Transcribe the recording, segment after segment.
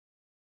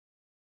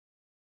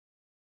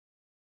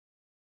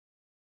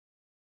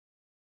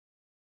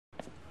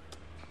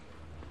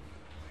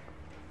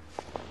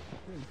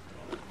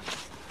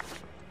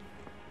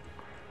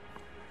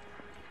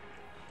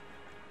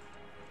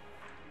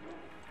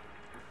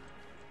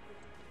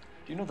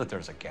Do you know that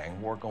there's a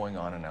gang war going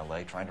on in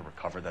LA trying to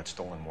recover that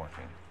stolen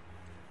morphine?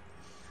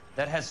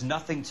 That has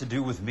nothing to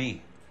do with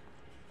me.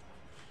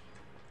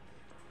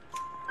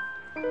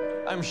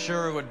 I'm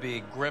sure it would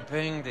be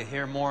gripping to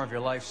hear more of your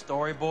life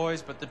story,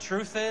 boys, but the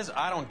truth is,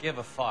 I don't give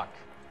a fuck.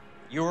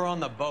 You were on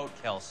the boat,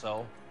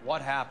 Kelso.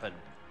 What happened?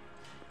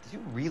 Do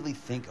you really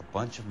think a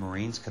bunch of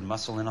Marines could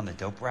muscle in on the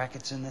dope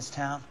rackets in this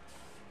town?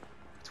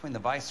 Between the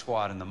Vice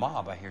Squad and the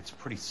mob, I hear it's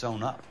pretty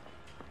sewn up.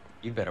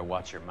 You better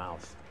watch your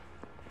mouth.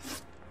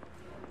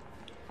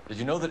 Did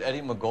you know that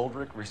Eddie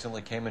McGoldrick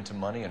recently came into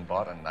money and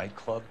bought a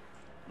nightclub?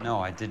 No,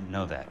 I didn't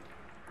know that.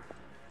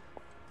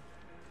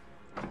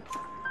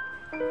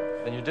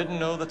 And you didn't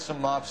know that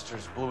some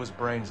mobsters blew his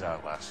brains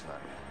out last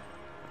night?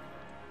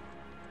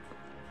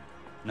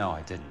 No,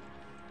 I didn't.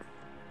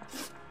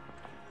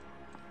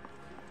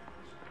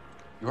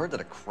 You heard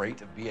that a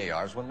crate of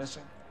BARs went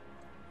missing?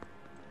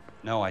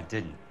 No, I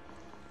didn't.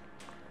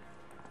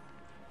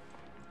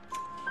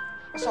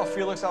 I saw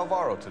Felix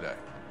Alvaro today.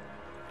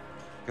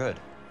 Good.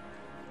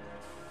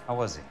 How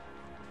was he?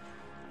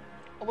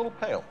 A little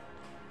pale.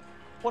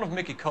 One of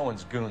Mickey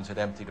Cohen's goons had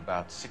emptied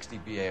about 60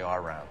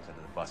 BAR rounds into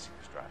the bus he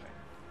was driving.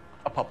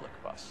 A public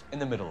bus, in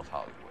the middle of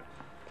Hollywood.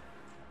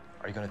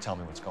 Are you going to tell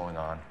me what's going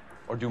on?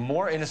 Or do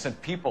more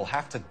innocent people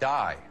have to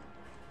die?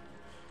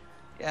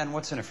 Yeah, and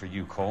what's in it for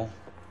you, Cole?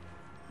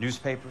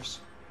 Newspapers?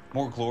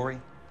 More glory?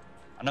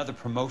 Another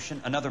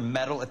promotion? Another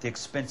medal at the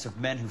expense of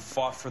men who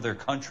fought for their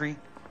country?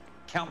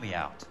 Count me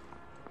out.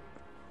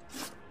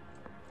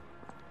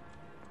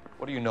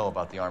 What do you know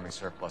about the Army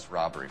surplus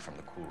robbery from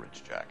the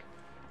Coolidge, Jack?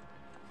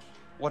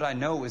 What I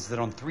know is that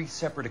on 3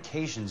 separate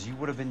occasions, you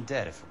would have been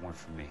dead if it weren't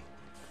for me.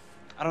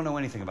 I don't know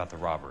anything about the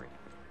robbery.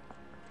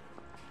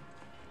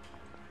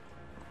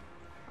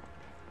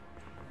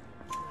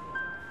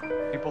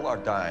 People are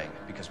dying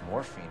because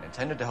morphine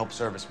intended to help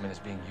servicemen is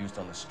being used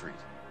on the street.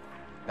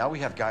 Now we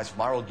have guys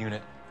from our old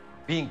unit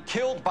being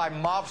killed by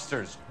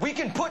mobsters. We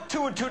can put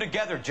 2 and 2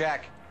 together,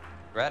 Jack.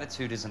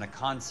 Gratitude isn't a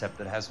concept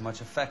that has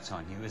much effect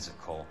on you, is it,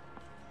 Cole?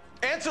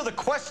 Answer the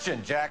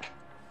question, Jack.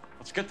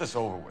 Let's get this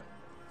over with.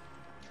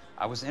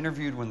 I was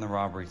interviewed when the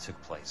robbery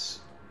took place.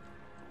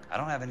 I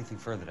don't have anything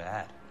further to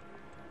add.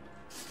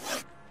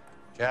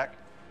 Jack,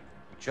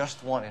 we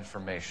just want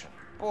information.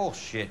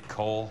 Bullshit,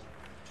 Cole.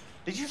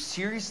 Did you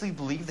seriously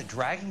believe that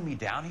dragging me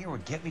down here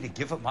would get me to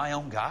give up my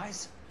own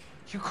guys?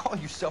 You call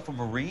yourself a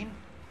Marine?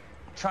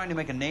 Trying to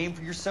make a name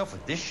for yourself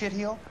with this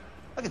shitheel?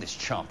 Look at this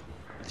chump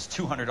with his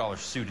 $200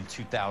 suit and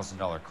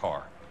 $2,000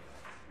 car.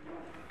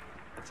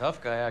 The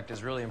tough guy act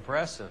is really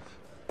impressive.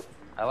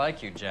 I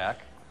like you, Jack.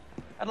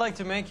 I'd like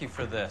to make you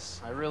for this.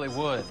 I really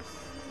would.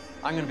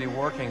 I'm going to be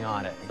working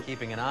on it and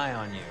keeping an eye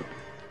on you.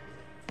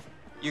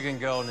 You can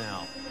go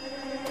now.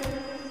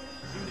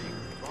 Shooting,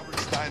 Robert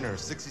Steiner,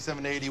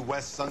 6780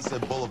 West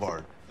Sunset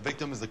Boulevard. The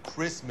victim is a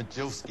Chris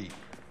Majowski.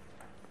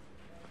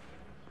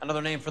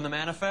 Another name from the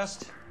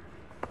manifest?